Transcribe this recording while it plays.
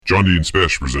Jondi and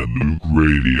Spesh present Loöq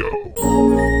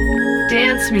Radio.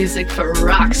 Dance music for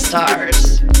rock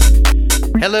stars.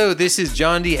 Hello, this is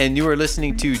Jondi, and you are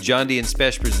listening to Jondi and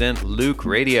Spesh present Loöq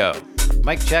Radio.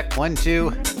 Mic check, 1, 2.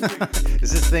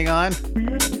 Is this thing on?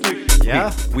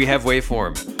 Yeah? We have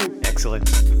waveform. Excellent.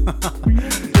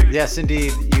 Yes,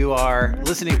 indeed. You are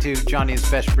listening to Jondi and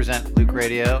Spesh present Loöq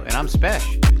Radio, and I'm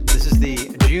Spesh. This is the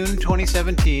June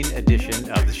 2017 edition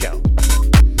of the show.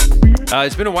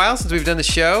 It's been a while since we've done the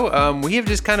show. We have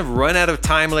just kind of run out of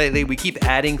time lately. We keep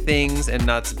adding things and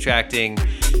not subtracting.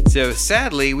 So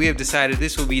sadly, we have decided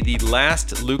this will be the last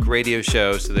Loöq Radio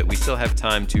show so that we still have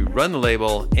time to run the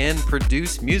label and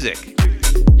produce music.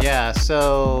 Yeah,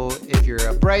 so if you're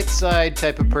a bright side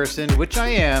type of person, which I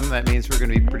am, that means we're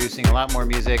going to be producing a lot more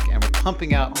music, and we're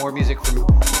pumping out more music from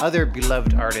other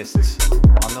beloved artists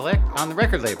on the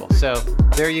record label. So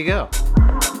there you go.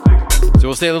 So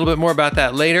we'll say a little bit more about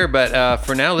that later, but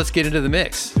for now, let's get into the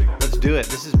mix. Let's do it.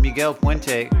 This is Miguel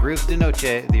Puente, Grooves de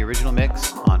Noche, the original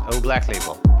mix on O Black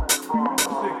Label.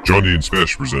 Jondi and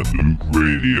Spesh present Loöq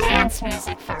Radio. Dance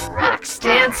music for rock stars.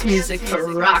 Dance music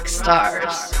for rock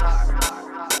stars.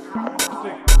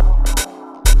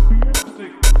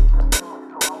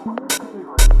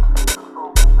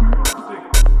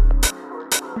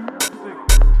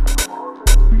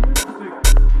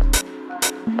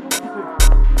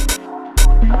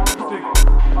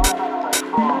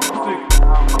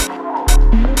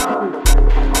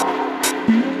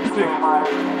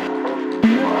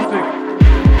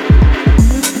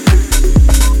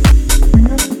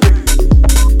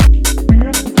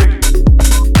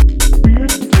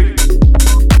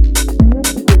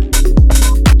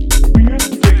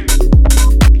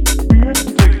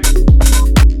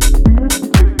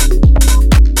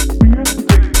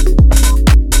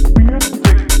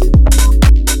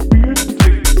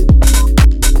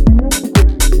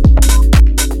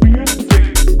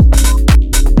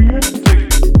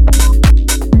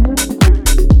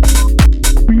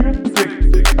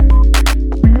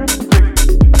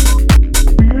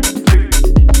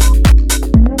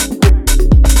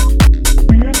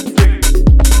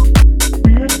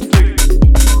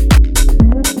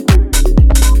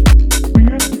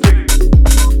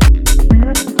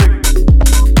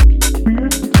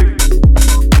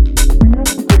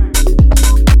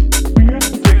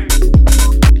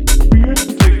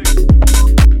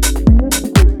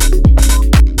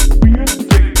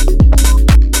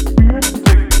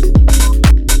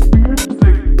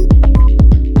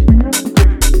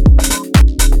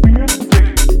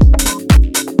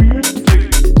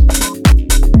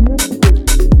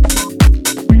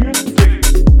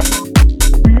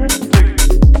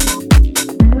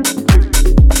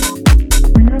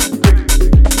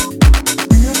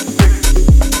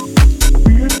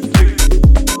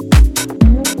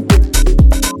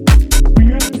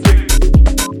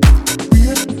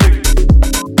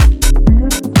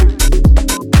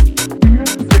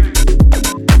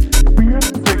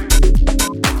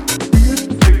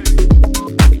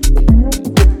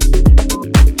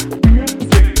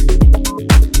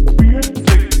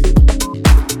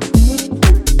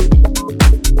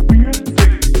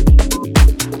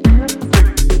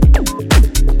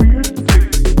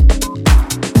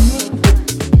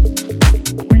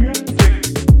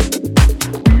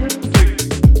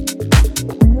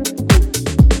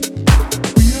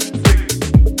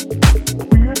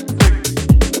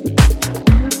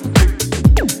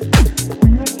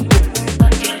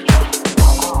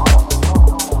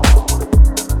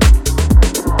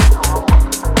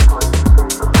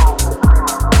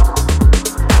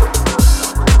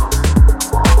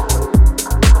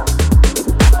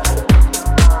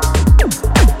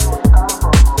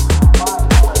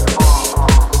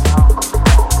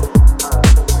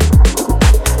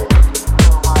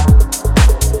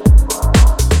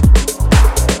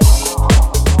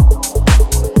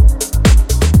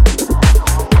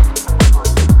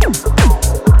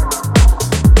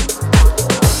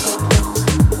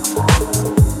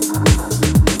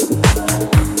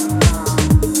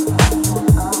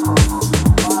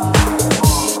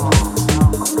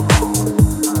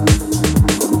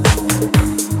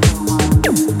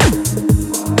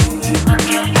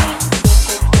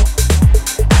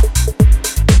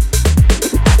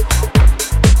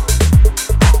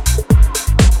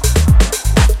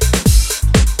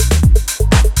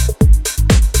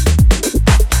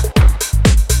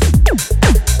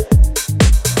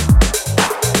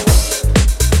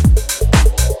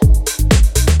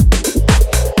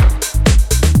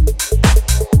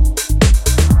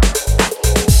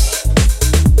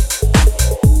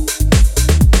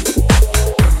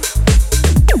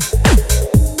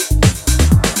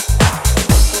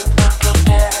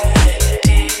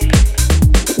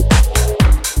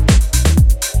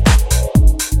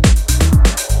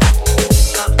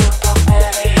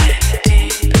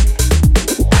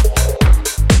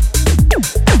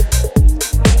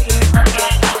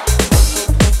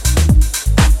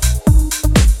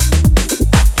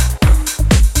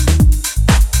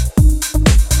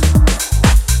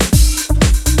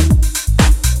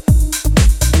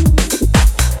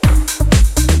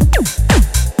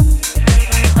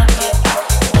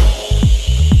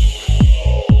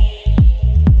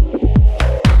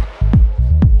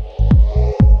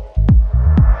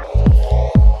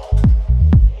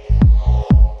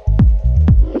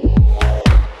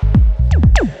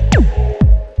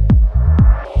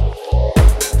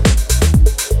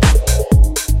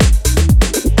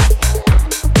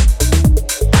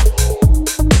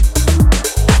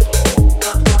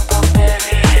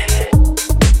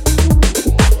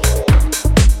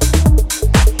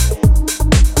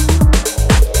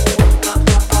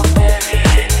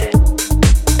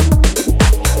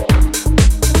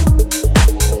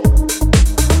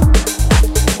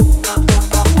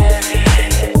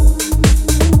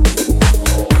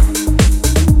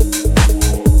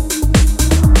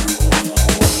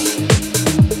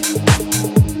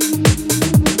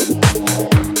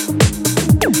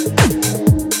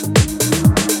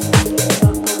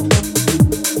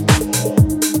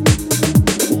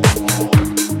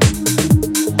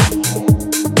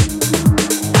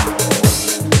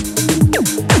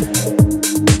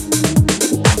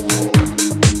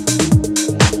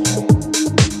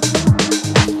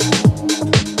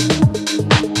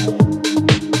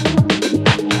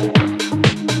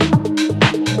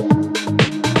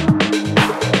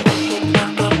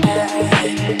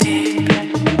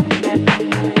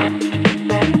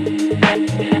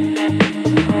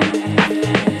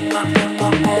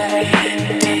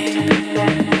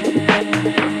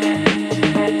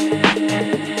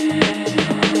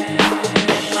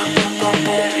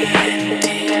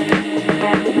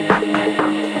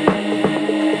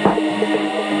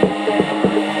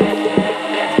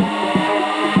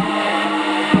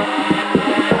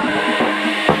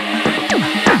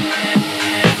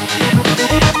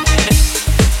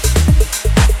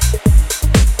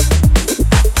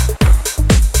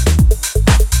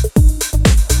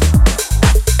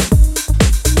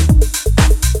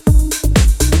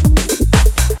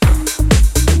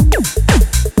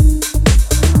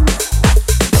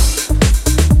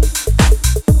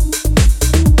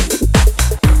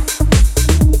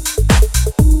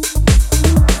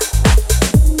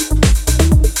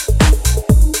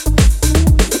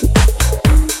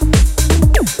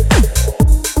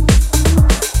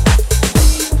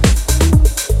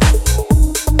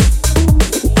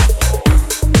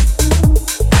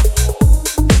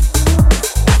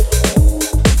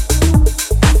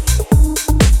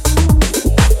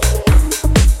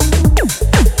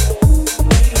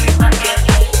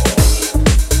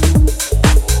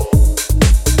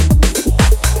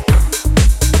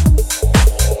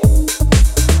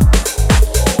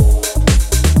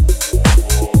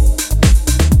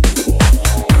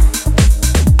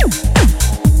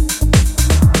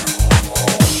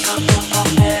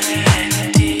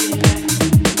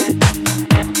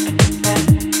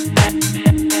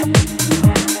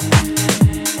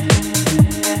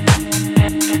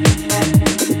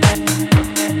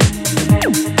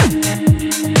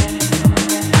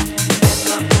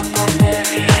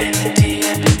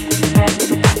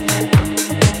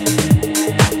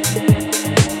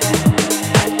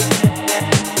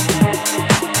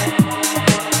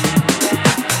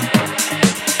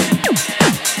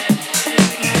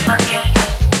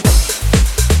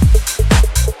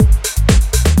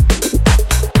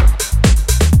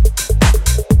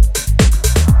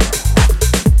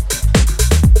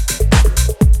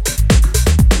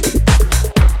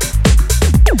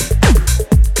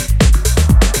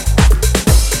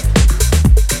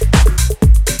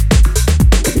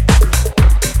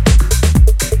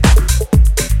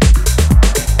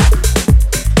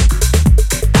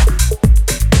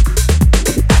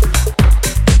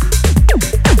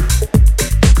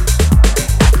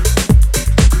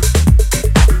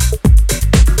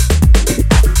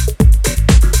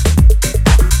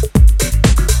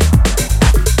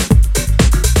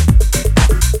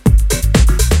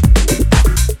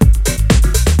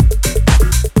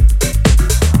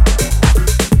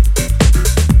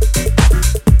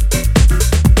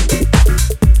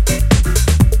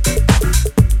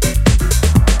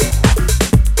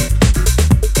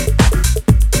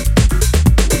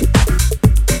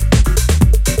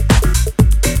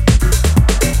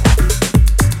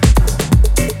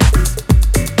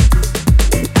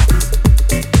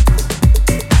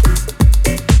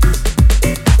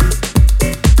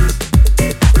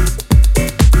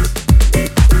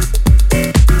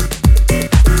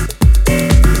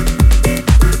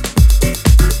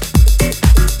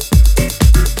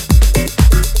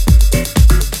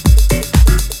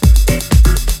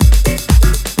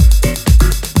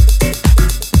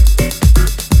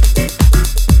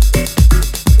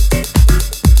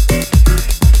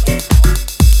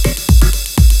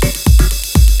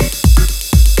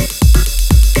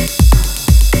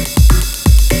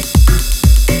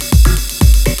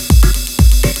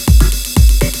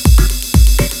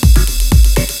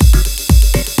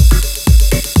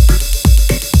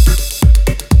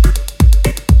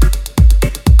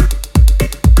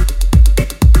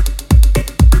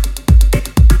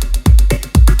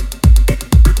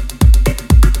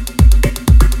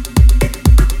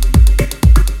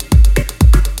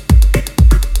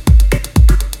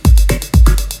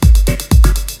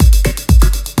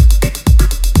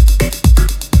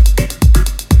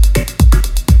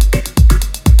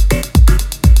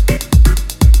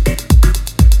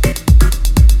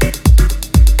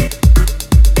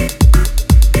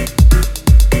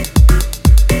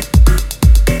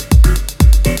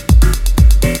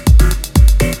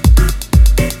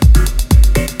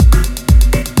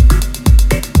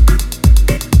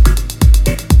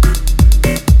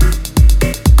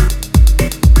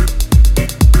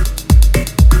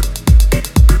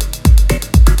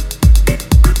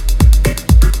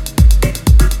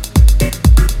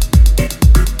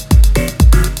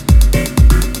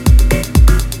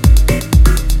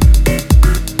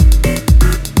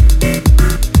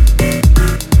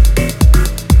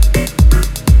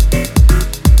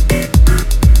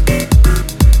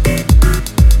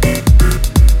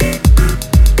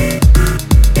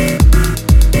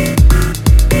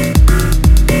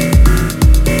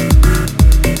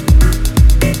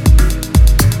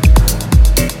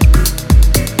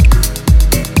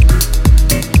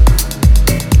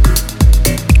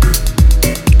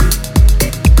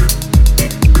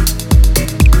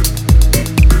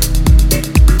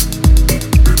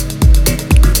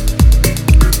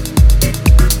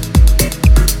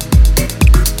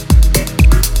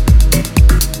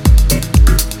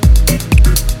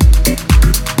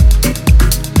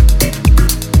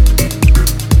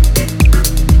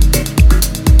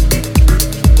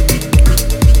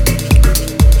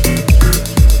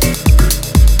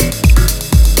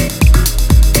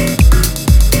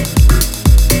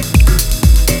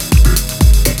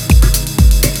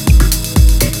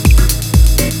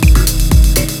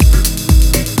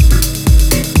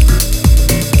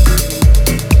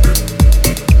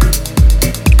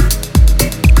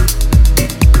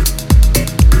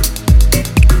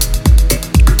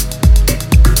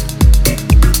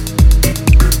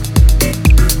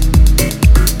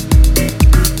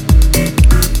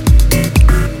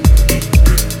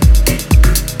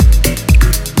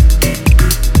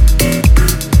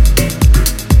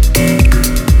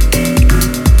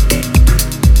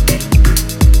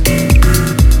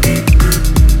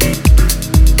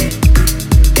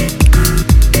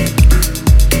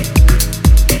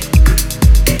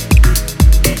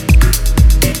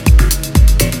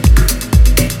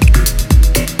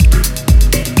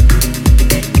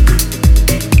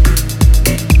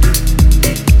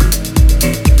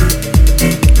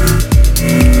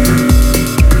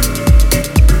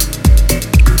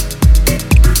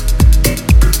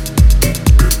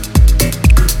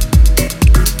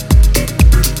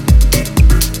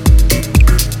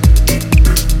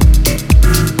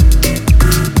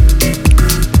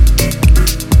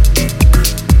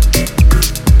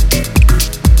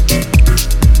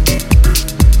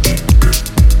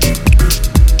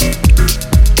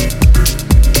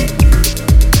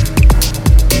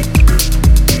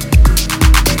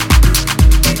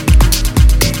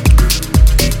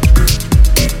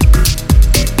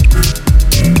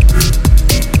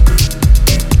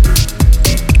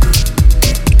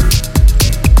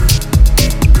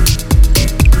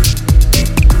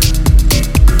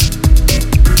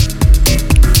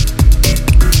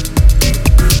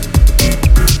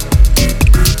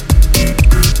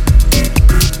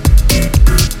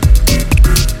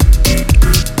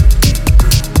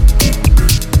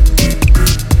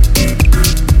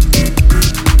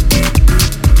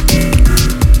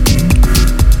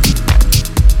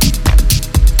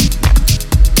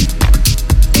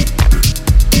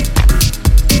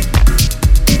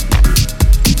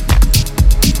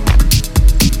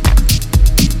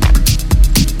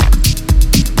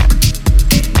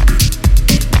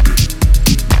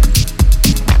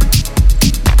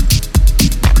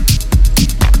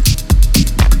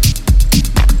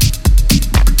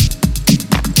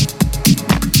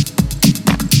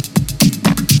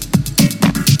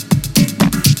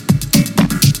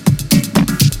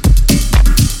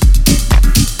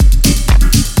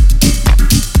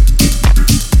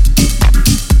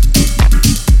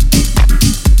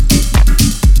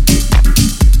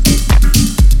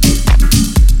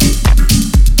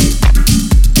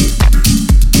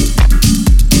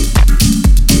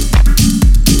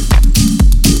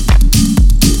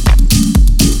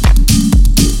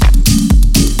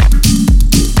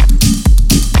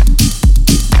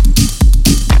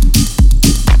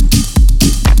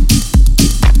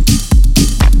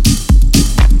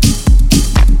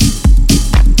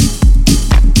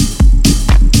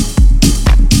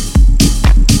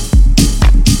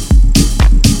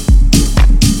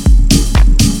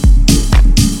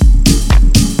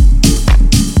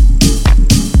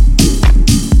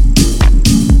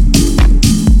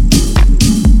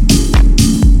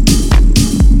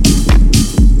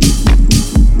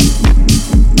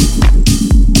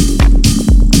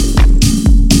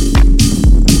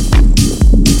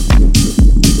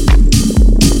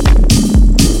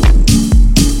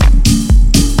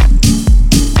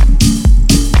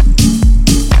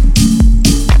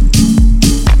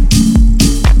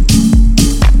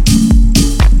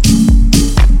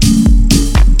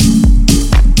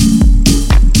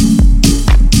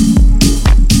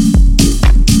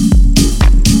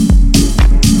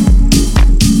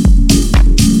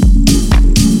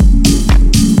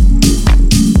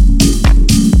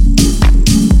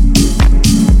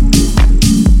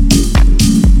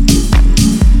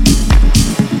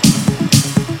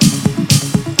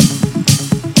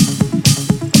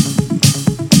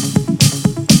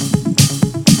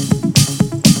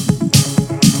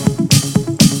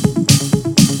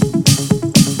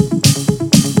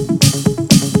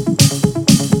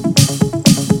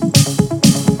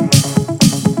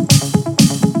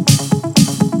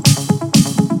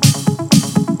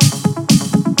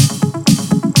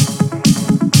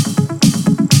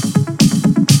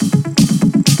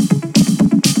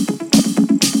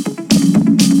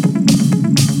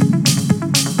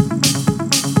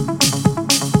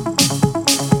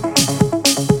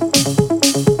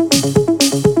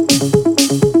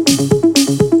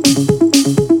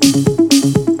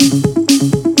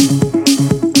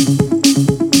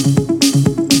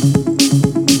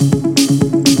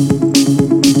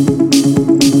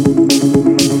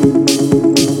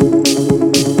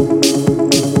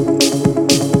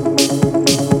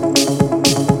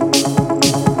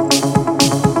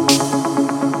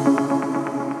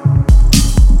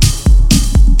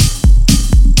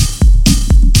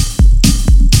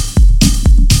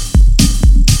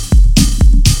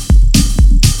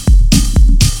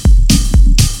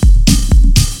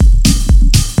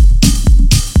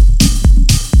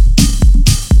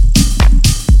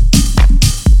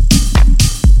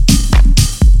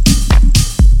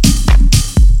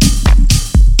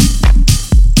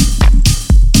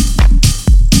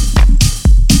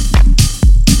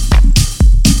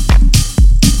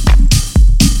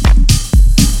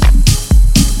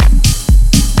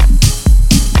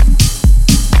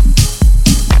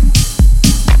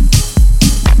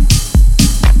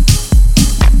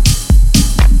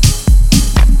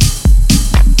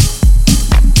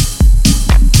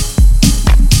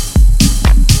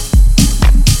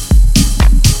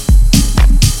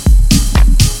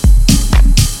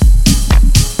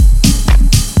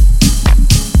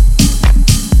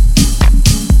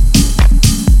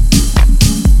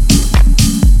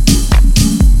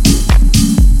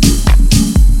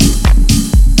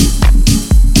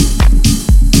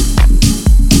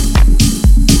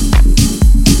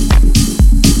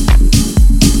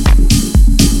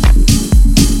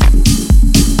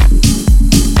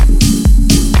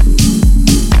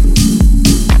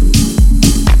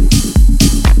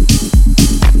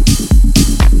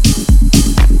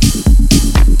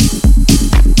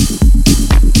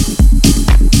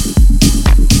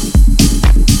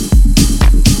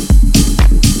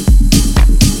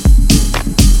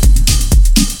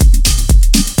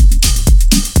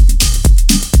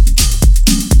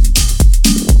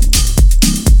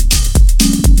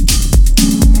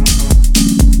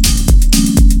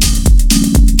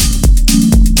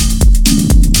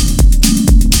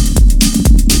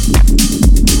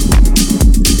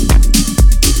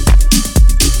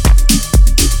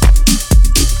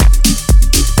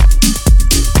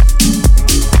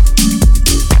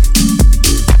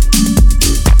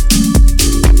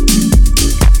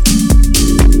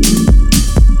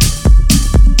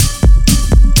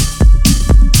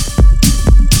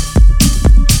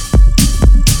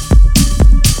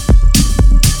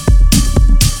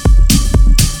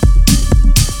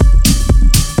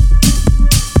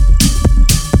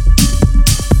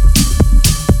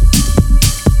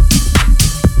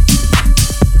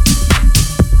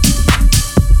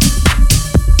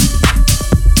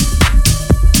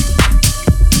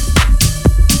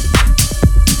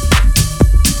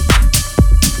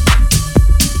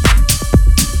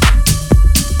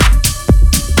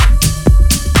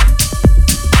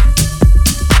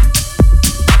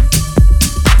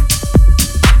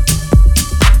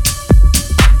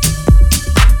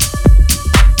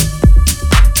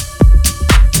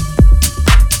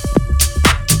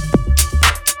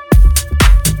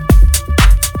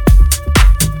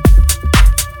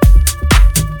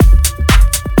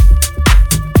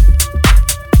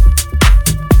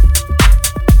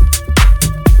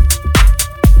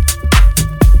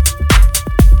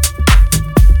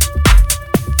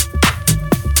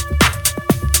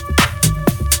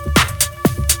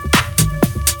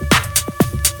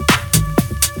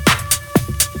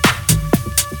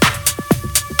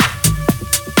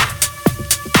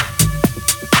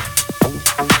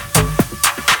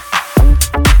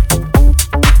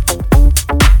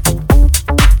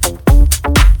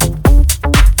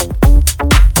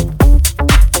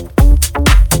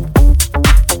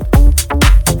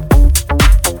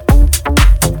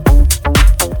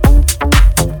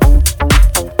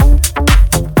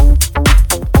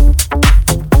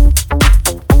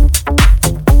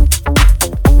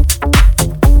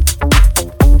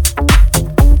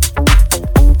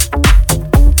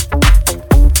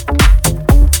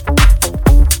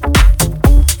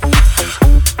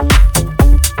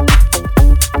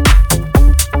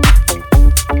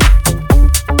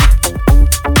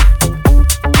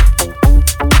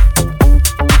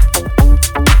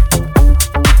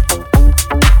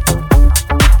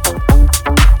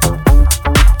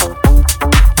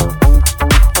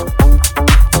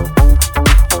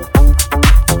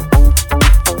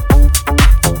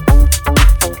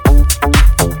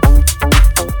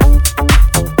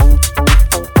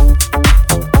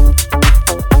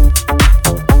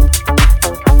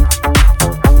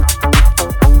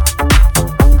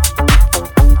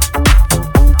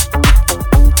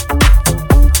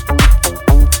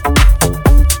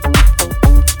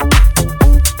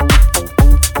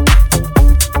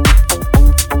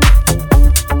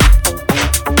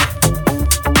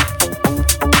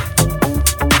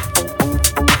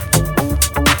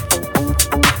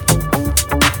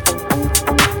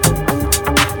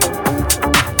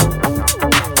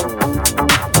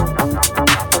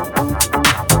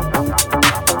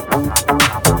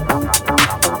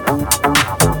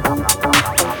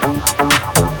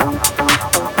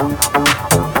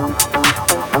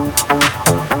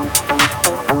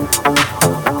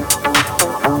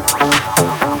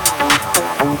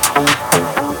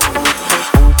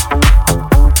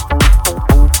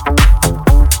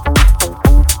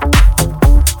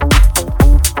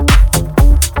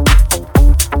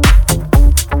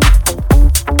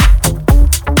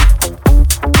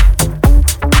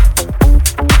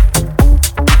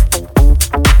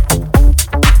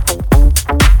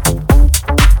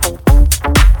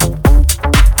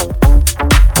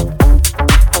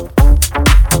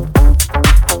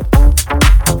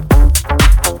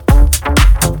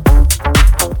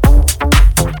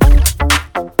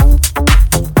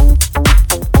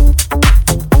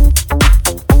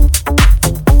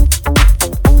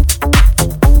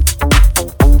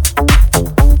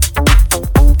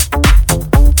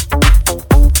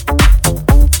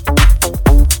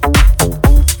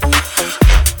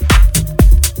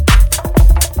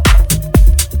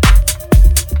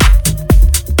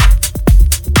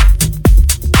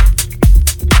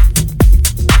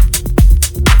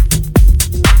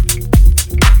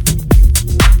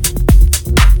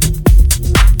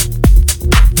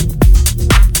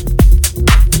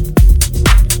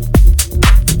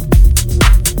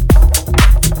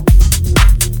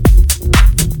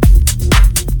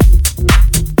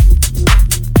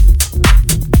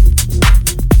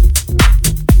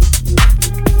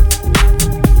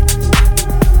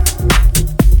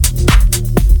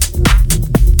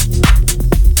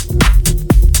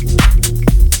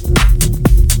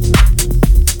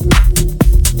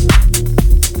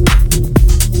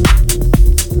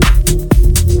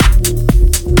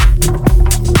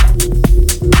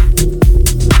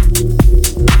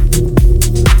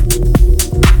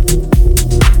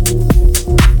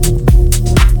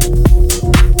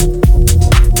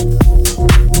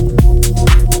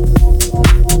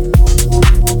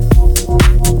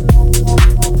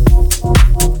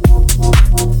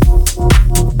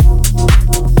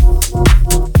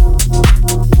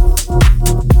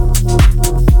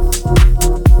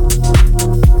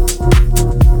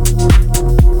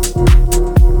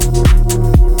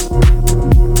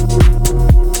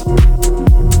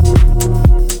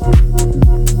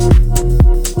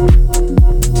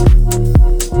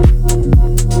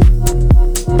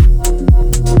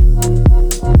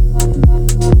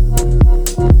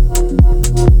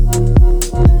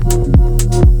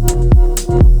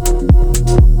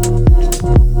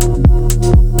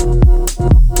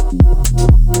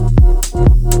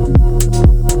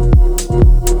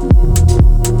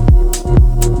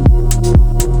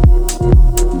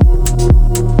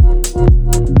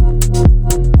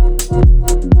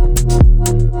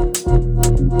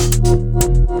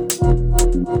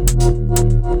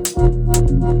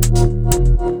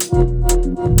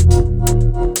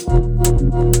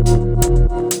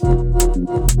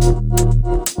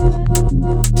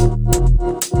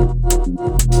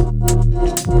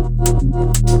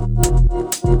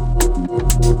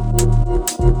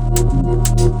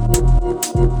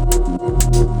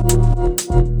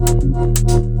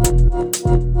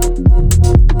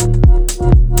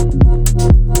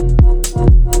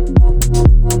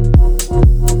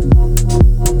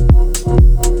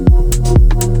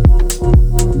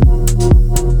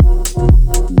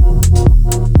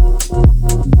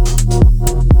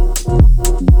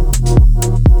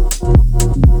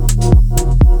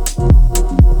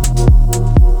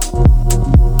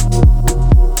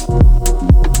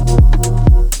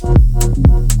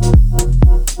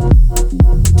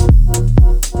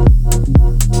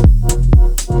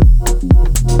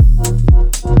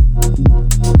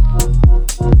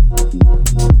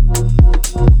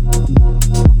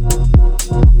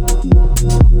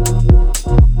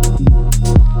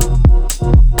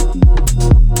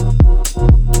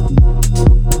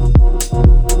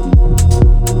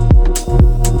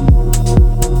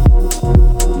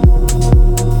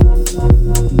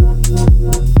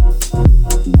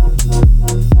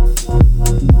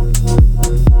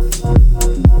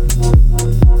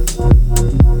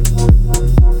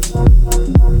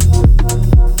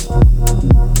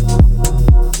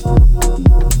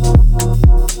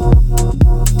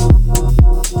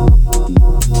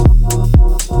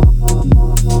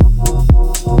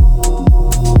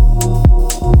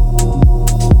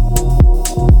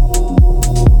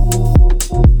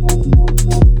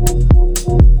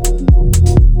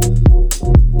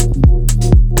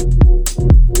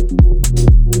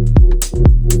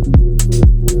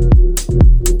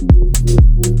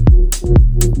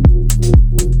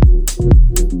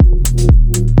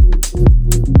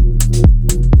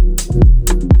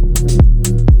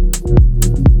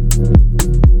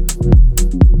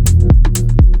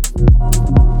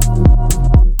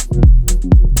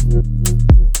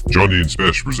 Jondi and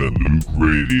Spesh present Loöq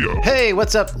Radio. Hey,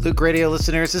 what's up, Loöq Radio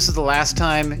listeners? This is the last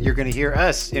time you're going to hear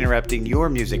us interrupting your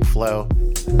music flow.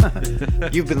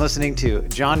 You've been listening to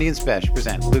Jondi and Spesh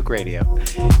present Loöq Radio.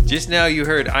 Just now you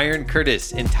heard Iron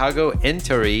Curtis and Tago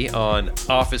Entori on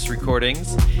Office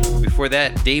Recordings. Before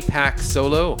that, Daypack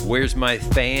Solo, Where's My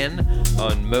Fan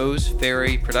on Moe's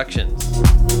Ferry Productions.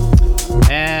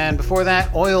 And before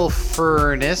that, Oil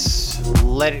Furnace,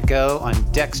 Let It Go on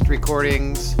Dext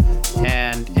Recordings,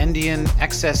 and Indian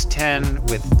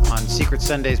XS10 on Secret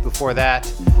Sundays before that.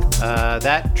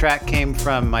 That track came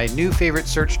from my new favorite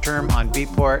search term on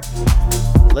Beatport.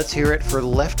 Let's hear it for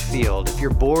Left Field. If you're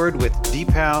bored with deep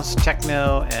house,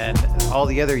 techno, and all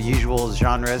the other usual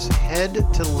genres, head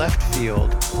to Left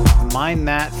Field. Mind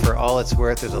that for all it's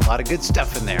worth. There's a lot of good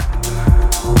stuff in there.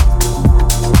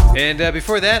 And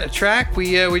before that, a track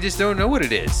we just don't know what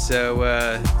it is.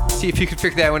 So see if you can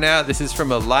figure that one out. This is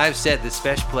from a live set that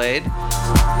Spesh played.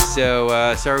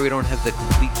 So sorry we don't have the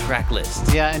complete track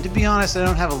list. Yeah, and to be honest, I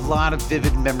don't have a lot of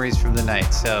vivid memories from the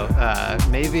night. So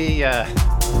maybe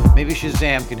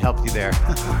Shazam can help you there.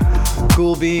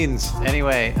 Cool beans.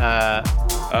 Anyway,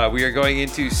 we are going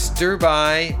into Stir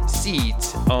By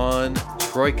Seeds on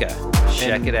Troika.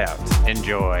 Check it out.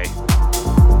 Enjoy.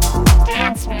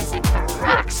 Dance music for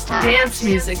rock stars. Dance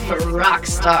music for rock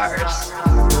stars.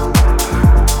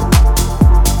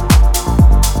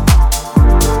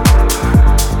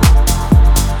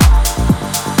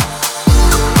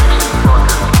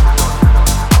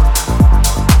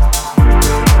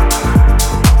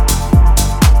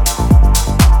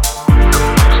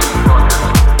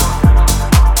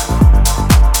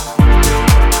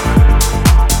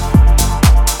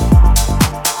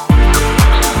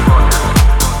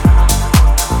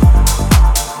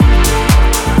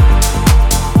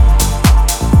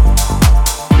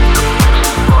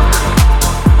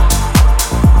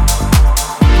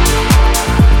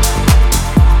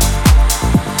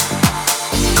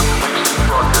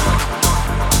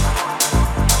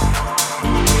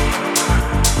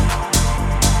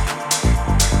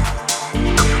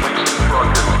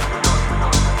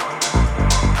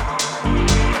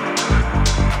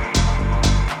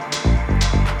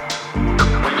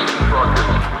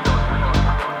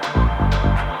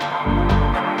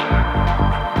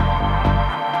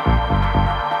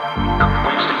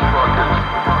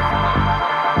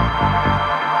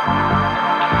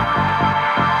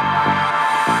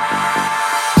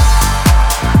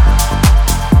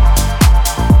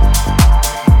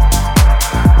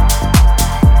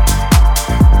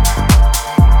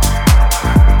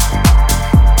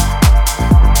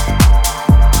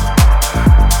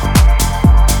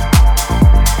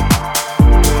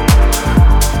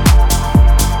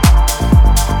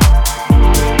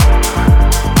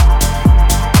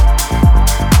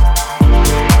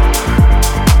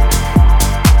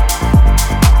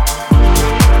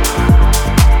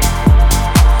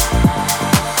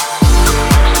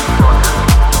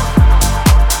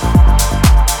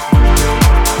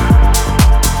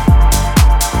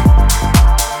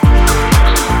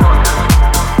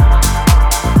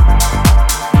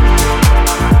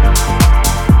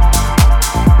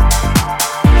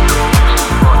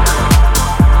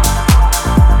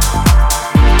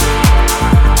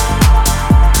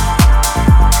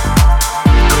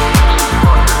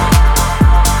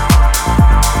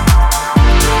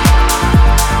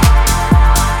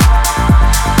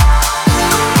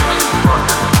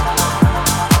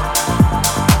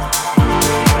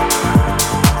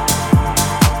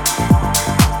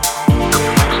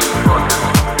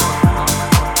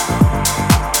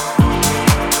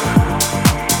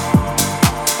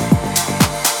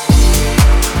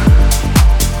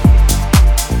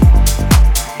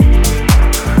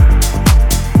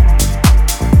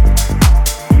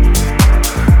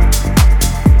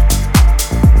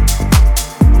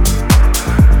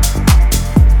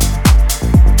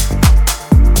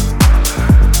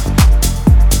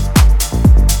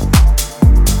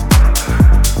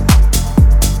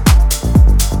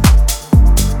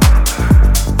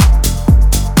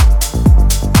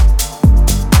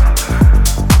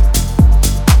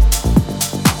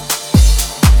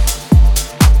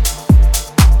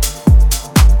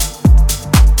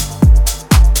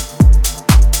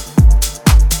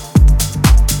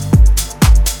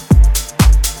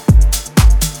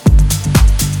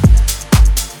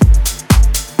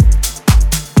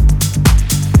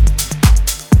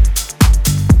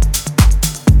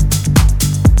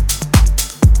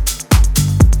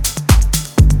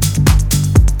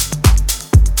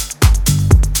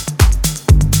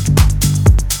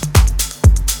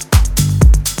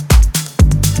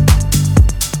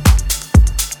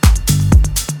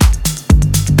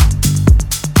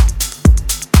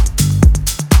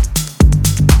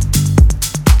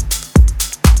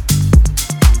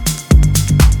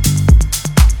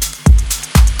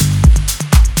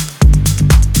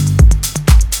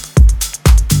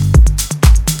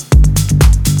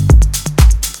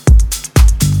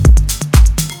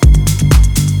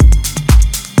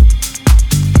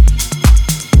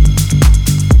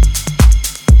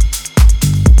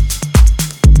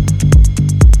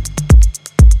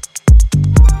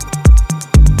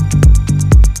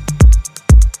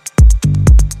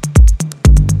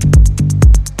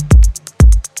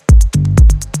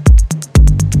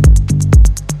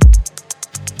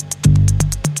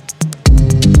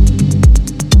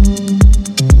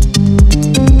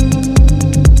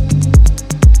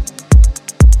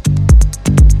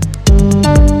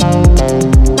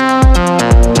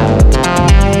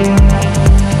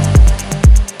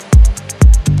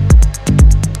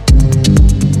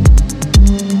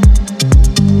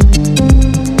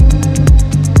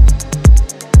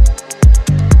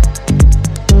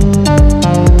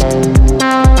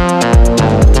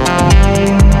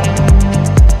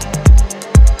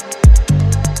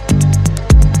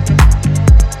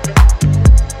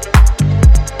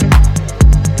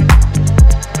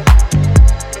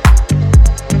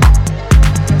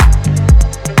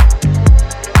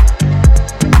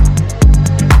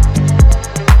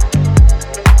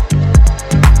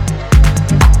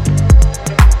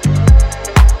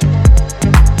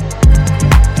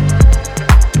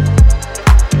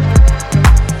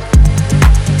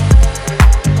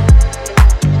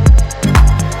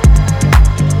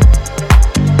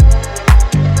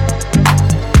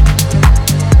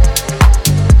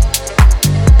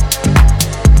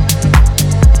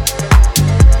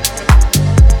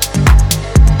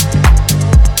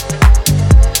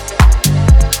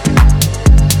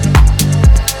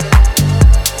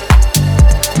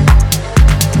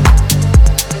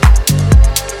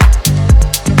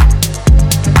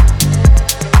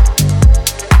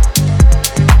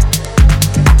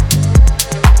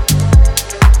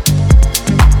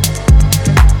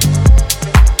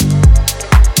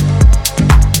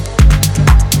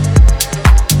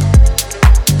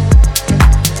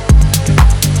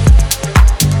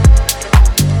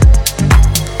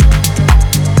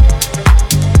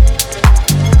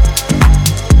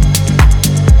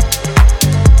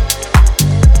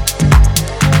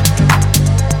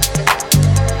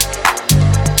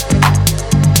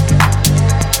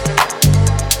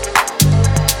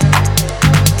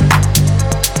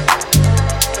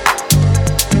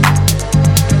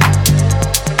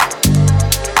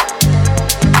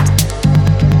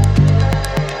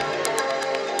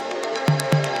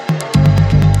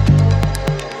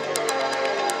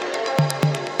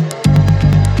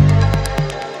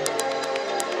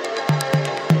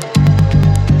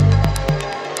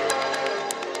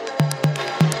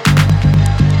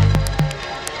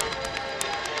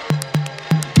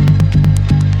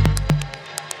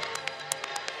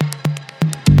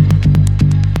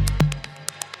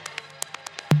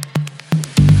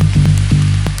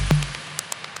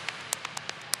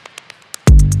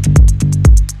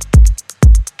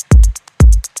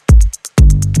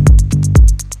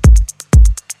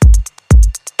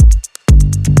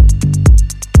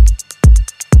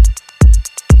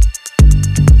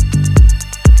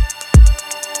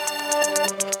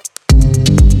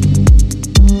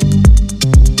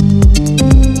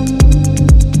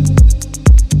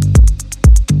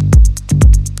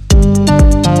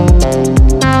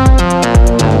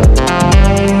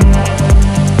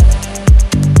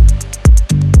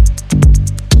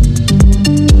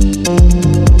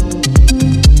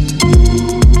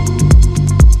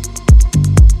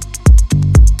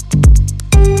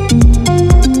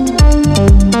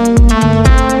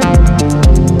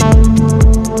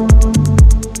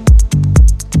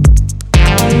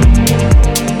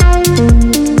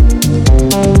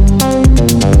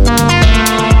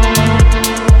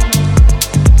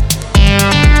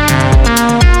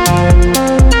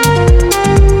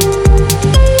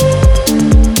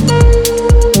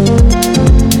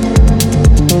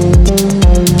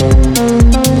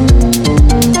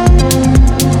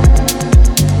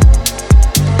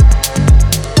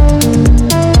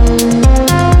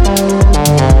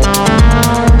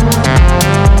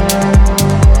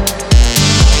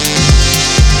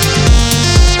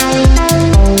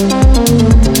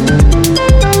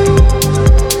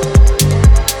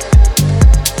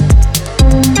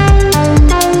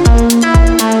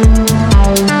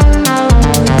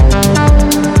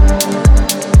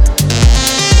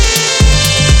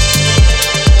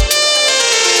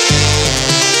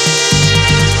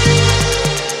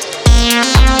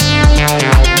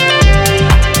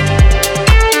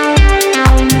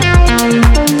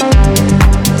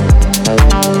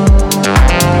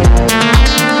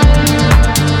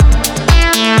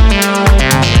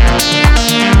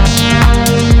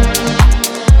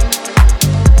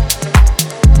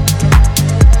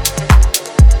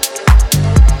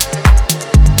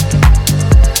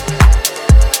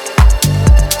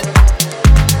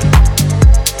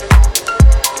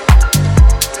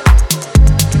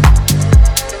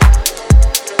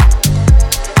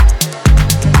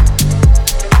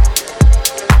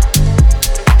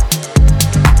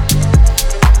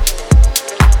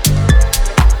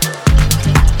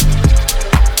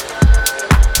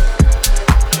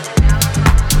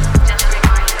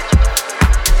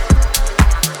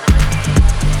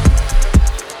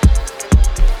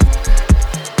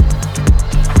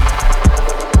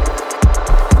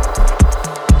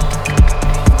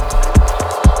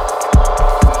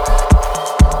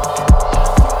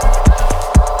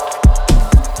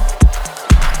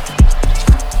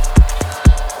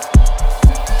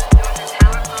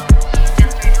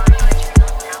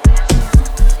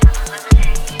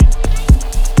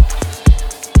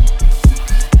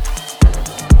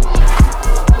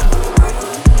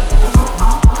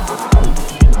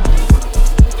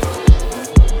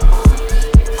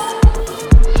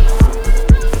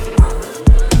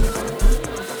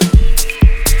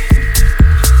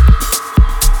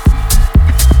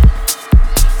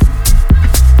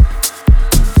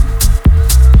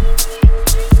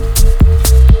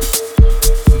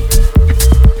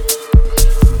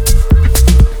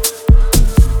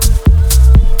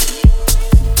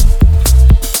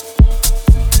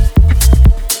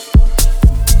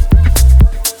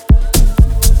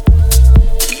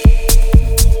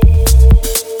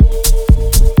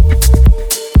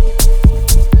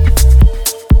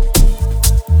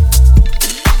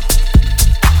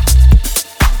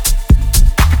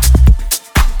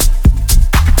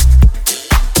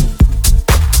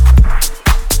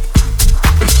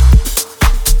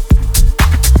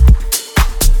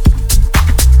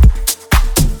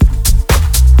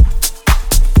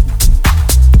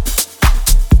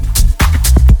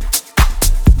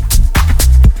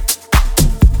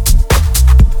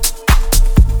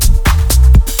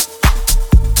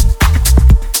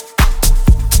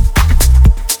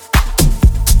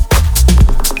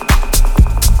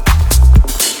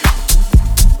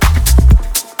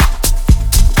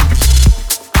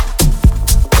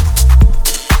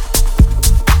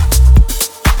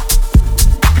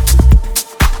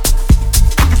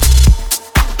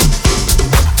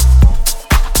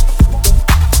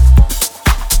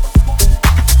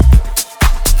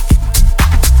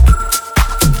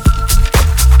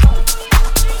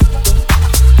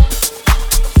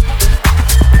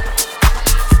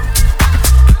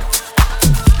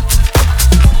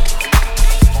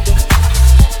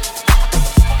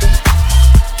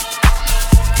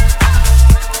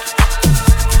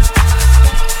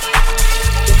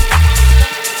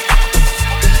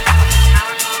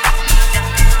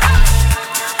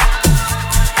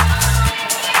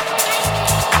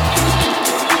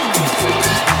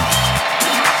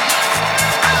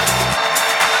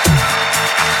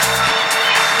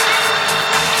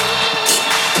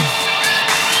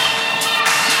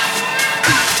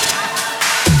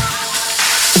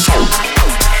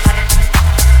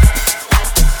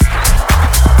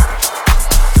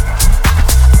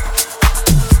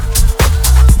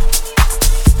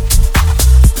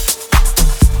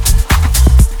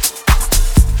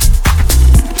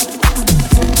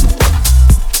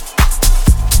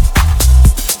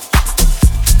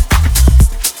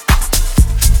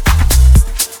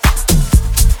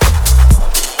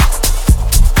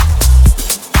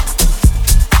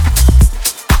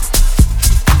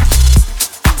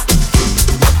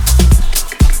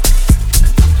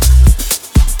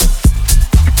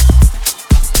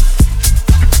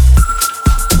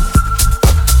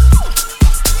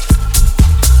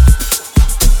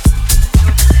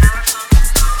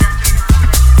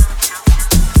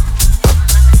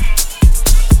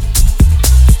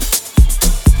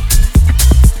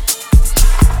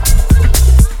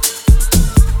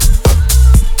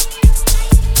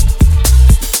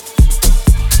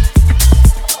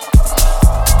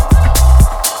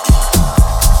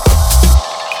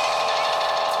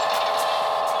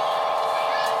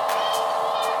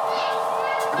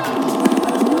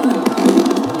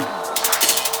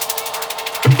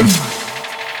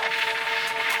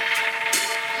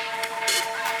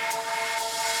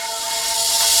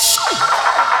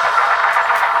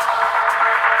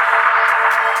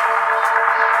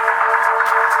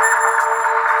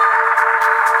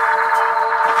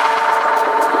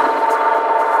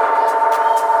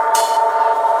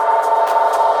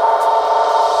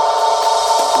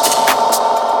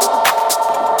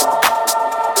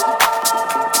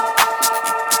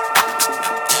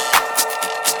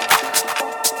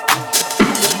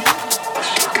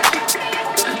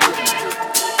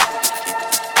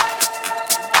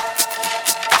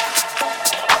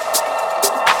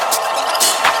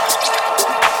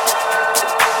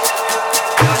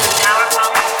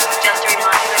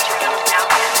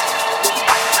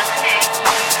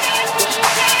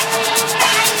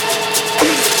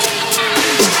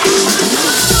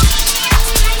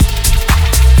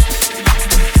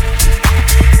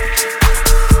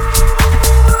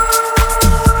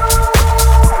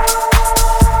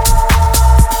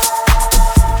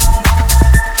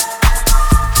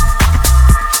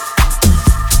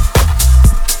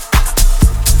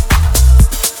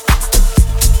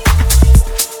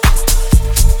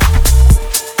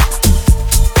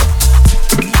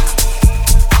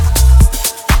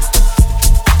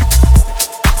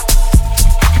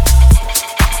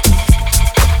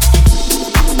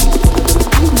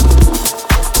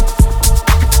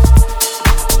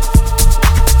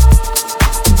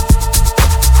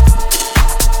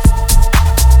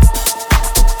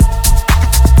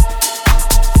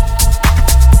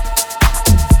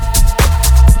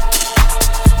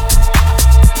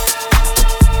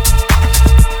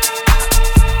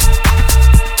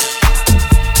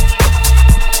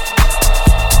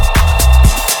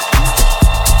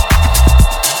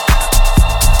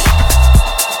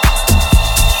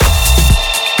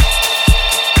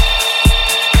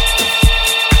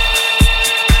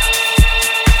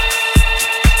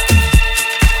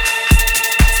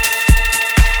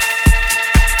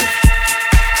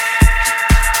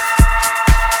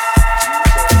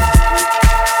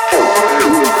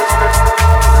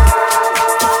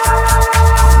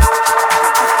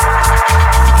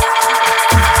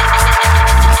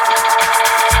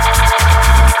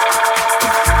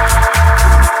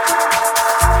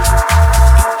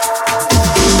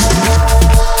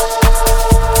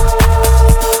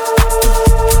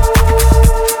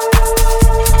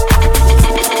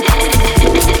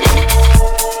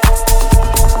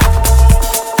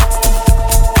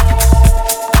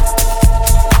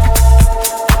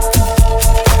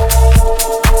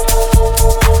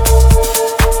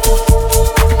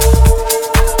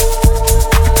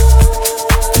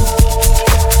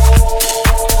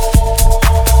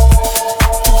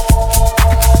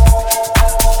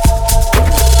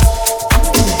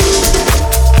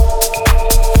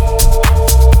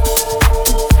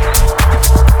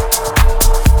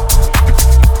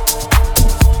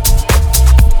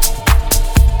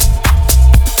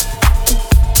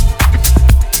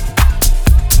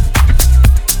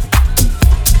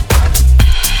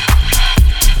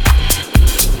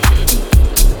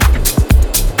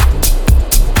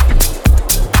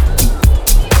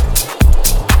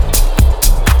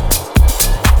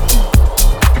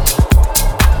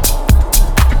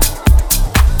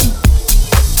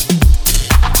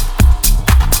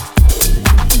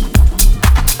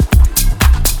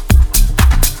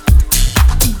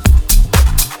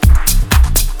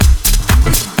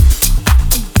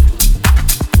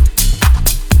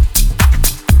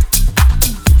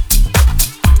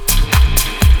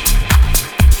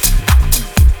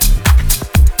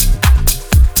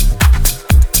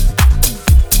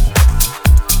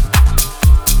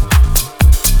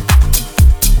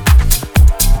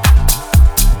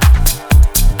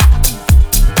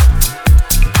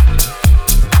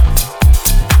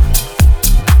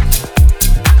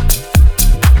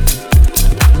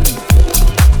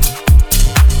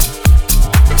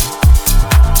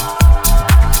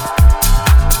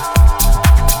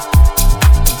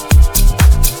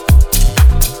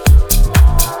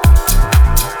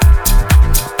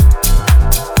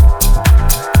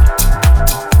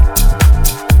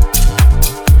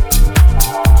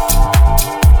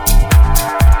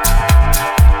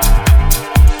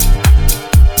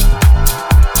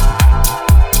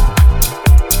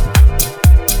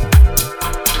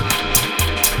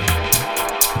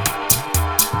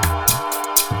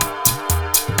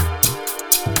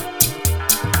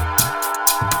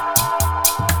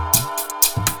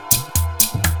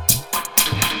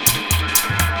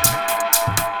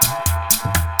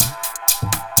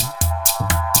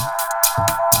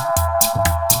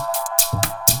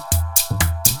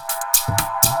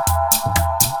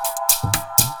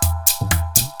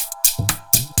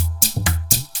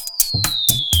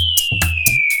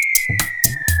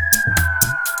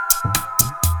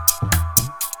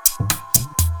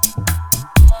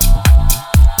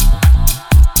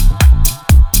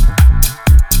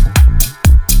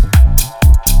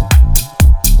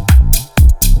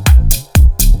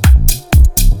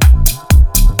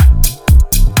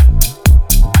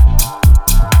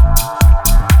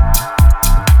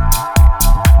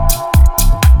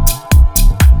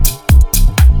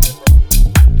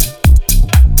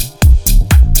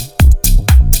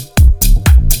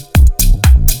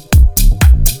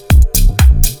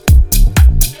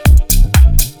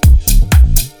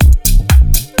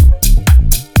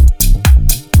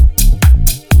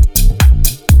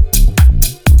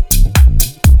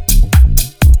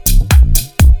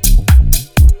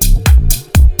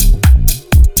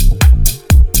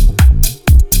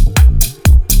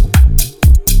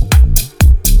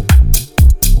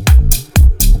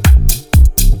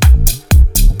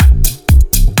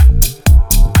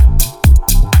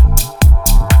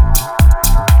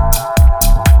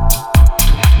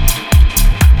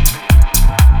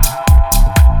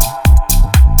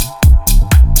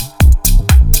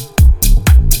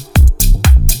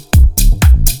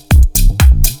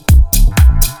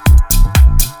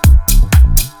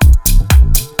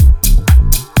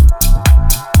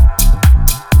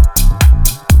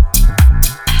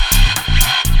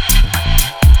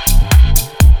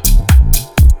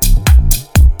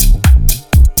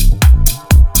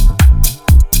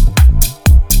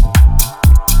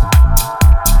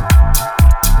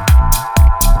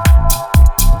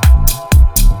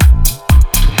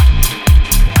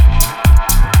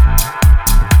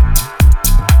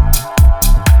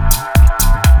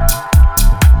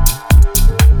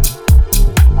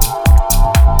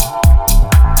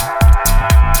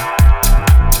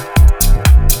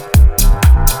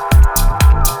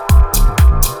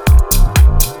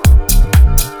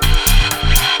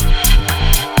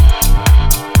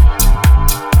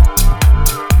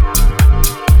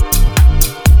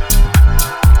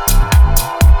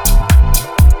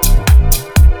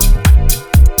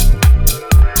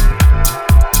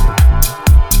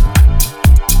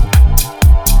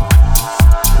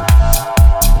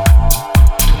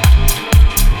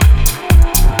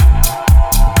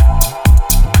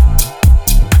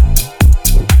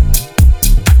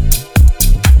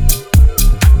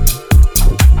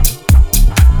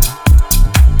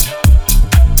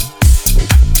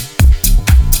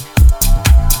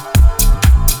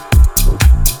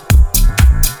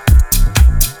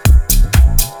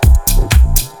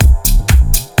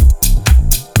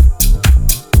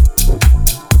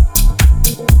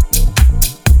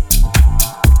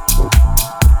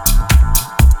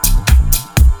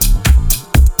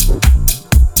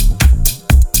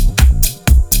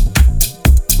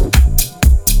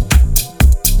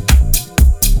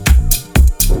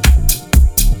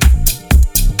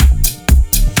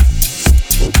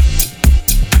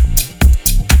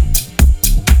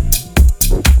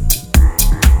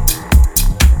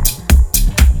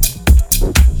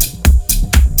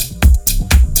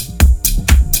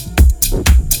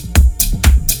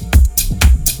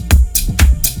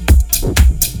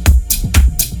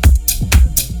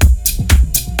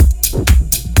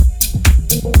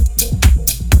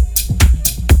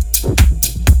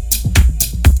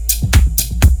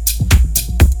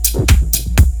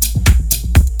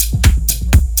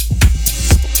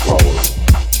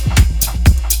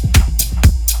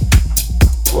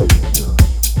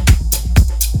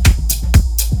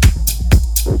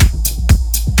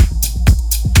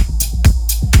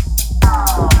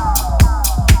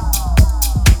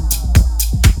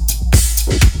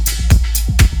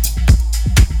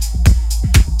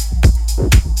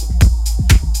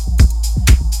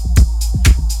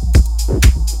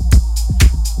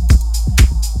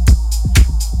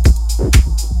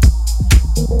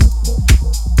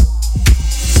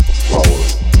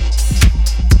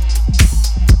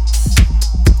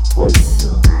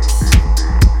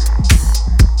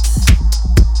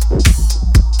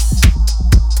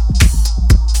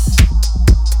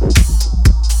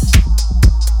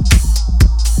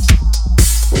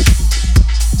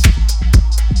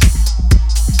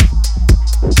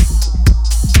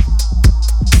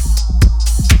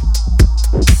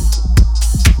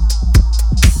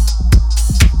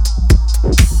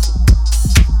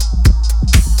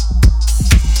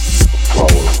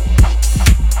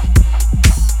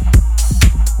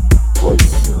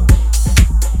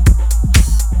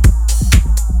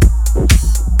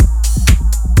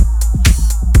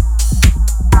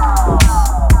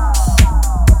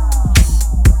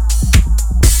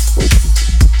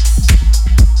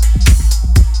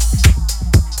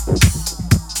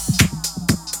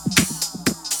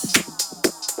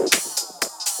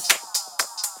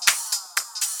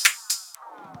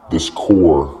 this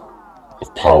core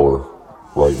of power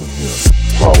right in here.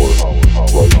 Power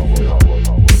right in here.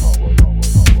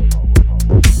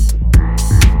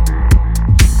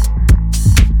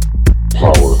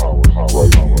 Power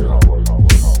right in here.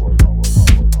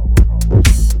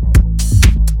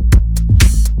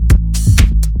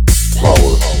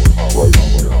 Power right in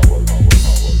here.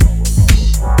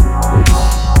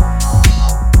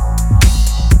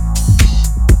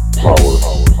 Power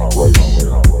right in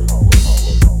here.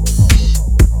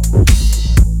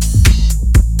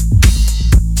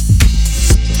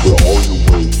 Where all your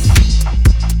weight,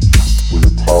 where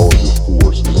your power and your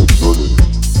force is exerted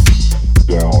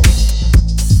down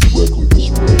directly this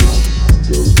way,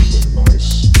 goes into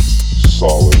nice,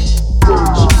 solid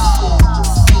base.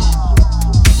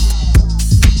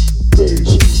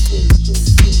 Base.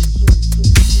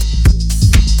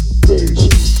 Base.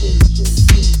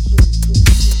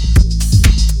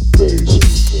 Base.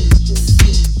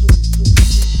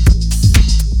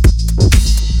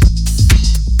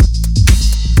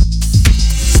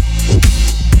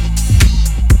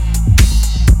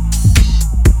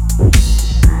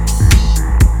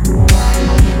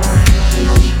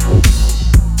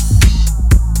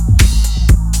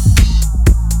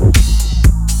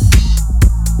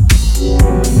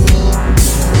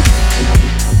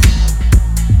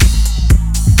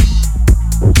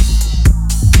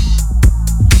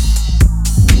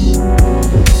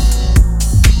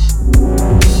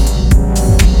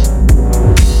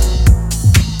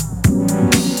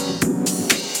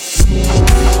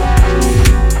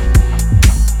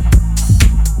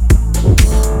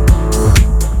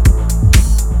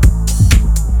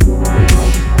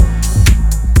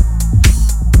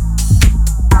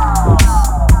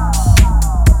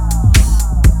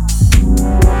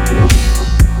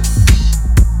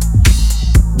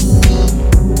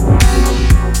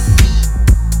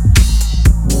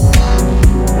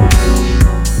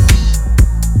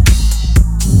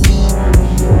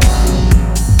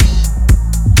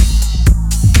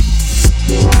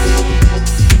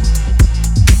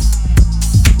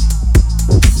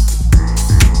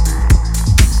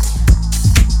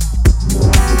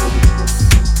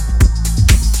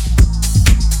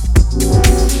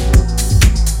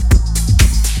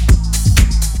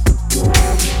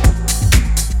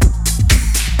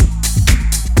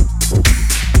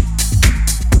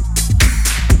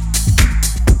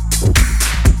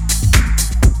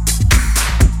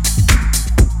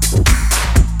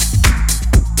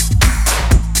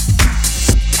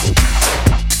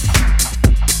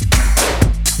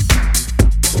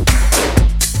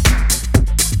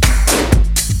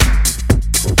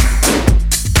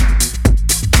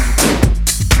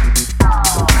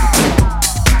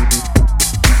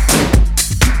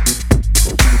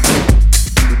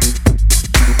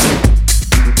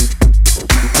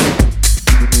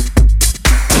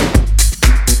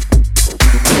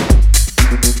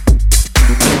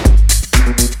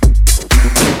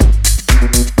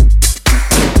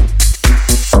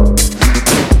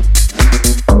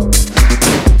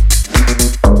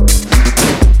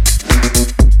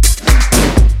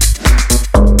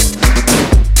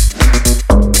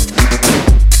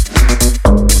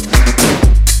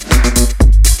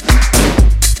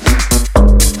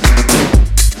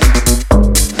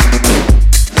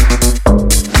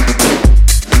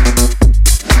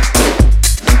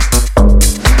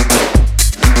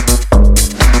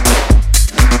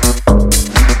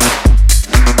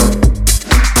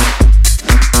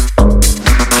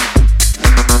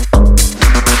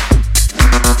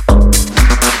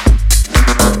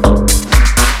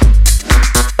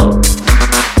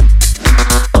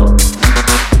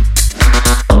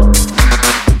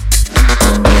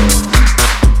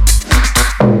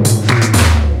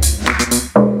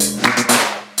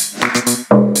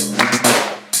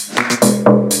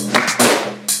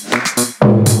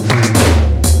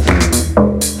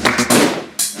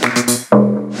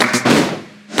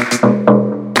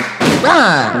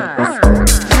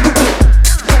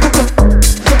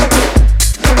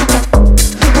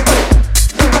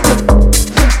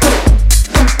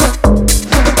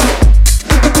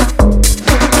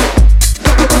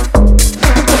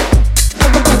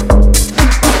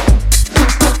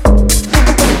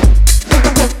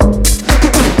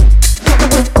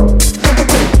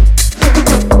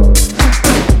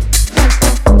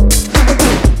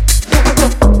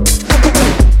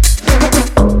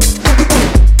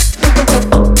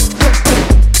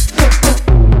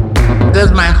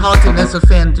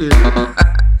 offend you.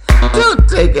 Don't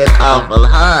take it awful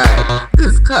hard,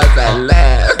 just 'cause I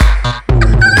laugh.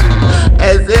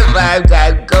 As if I've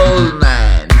got gold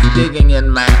mines digging in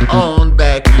my own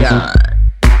backyard.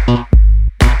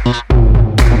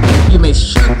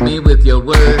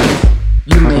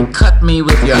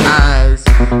 your eyes,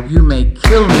 you may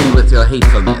kill me with your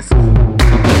hatefulness.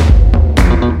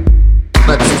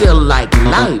 But still like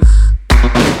life,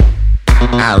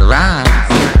 I'll rise.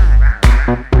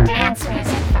 Dance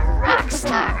music for rock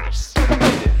stars.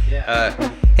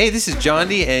 Hey, this is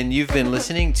Jondi, and you've been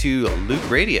listening to Loöq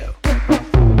Radio.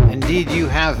 Indeed, you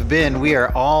have been. We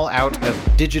are all out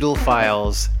of digital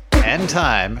files and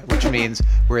time, which means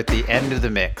we're at the end of the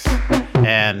mix.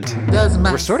 And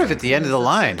we're sort of at the end of the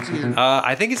line.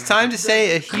 I think it's time to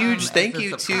say a huge thank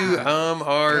you to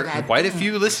our quite a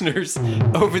few listeners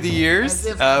over the years.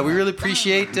 We really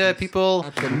appreciate people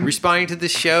responding to the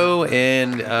show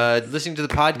and listening to the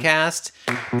podcast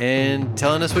and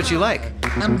telling us what you like.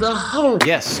 I'm the hope.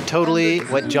 Yes, totally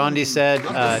what Jondi said.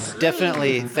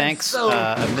 Definitely thanks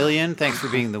a million. Thanks for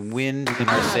being the wind in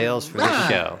our sails for this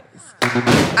show.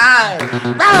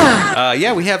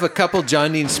 Yeah, we have a couple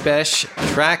Jondi Spesh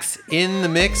tracks in the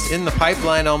mix, in the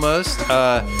pipeline almost.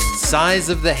 Size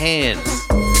of the Hands.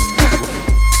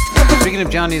 Speaking of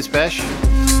Jondi Spesh,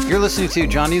 you're listening to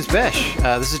Jondi Spesh.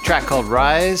 This is a track called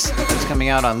Rise. It's coming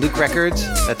out on Loöq Records.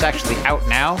 That's actually out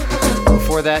now.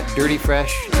 Before that, Dirty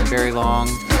Fresh, and Barry Long,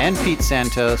 and Pete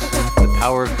Santos, The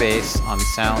Power of Bass on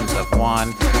Sounds of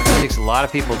Juan. It takes a lot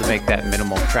of people to make that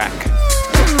minimal track.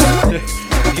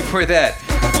 Before that,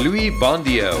 Louis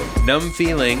Bondio, Numb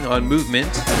Feeling on Movement.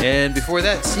 And before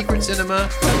that, Secret Cinema,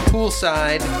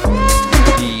 Poolside,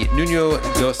 the Nuno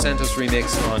dos Santos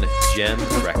remix on Gem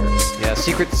Records. Yeah,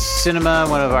 Secret Cinema,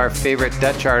 one of our favorite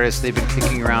Dutch artists. They've been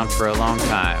kicking around for a long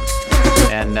time.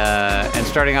 And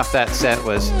starting off that set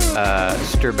was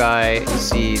Sturby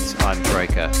Seeds on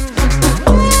Troika.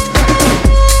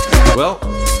 Well,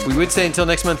 we would say until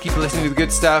next month, keep listening to the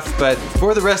good stuff, but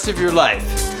for the rest of your life,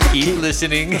 keep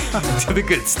listening to the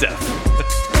good stuff.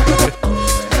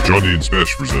 Jondi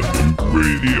Spesh present Loöq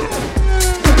Radio.